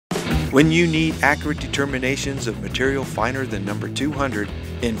When you need accurate determinations of material finer than number 200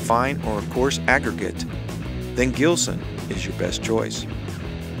 in fine or coarse aggregate, then Gilson is your best choice.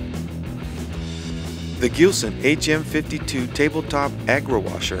 The Gilson HM-52 tabletop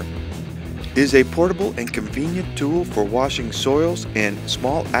Aggra-washer is a portable and convenient tool for washing soils and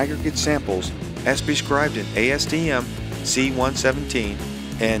small aggregate samples as prescribed in ASTM C117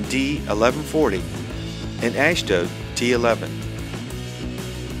 and D1140 and AASHTO T11.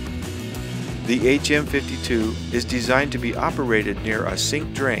 The HM-52 is designed to be operated near a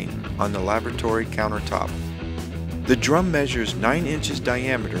sink drain on the laboratory countertop. The drum measures 9 inches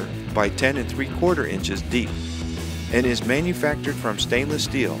diameter by 10 3/4 inches deep and is manufactured from stainless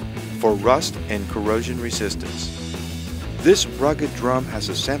steel for rust and corrosion resistance. This rugged drum has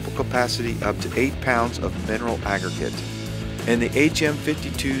a sample capacity up to 8 pounds of mineral aggregate, and the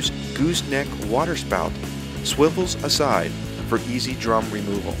HM-52's Gooseneck water spout swivels aside for easy drum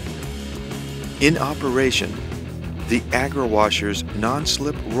removal. In operation, the Aggra-washer's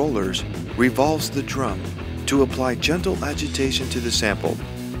non-slip rollers revolves the drum to apply gentle agitation to the sample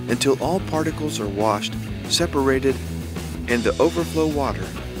until all particles are washed, separated, and the overflow water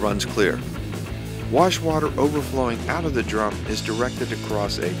runs clear. Wash water overflowing out of the drum is directed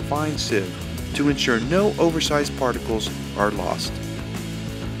across a fine sieve to ensure no oversized particles are lost.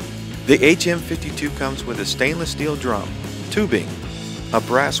 The HM-52 comes with a stainless steel drum, tubing, a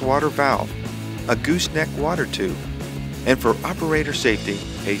brass water valve, a gooseneck water tube, and for operator safety,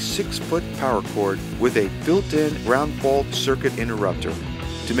 a 6-foot power cord with a built-in round-ball circuit interrupter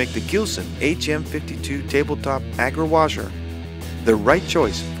to make the Gilson HM-52 tabletop Aggra-washer the right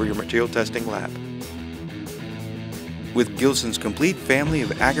choice for your material testing lab. With Gilson's complete family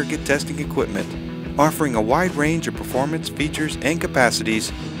of aggregate testing equipment, offering a wide range of performance, features, and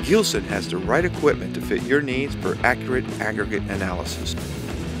capacities, Gilson has the right equipment to fit your needs for accurate aggregate analysis.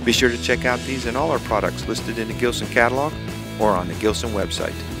 Be sure to check out these and all our products listed in the Gilson catalog or on the Gilson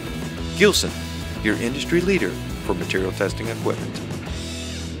website. Gilson, your industry leader for material testing equipment.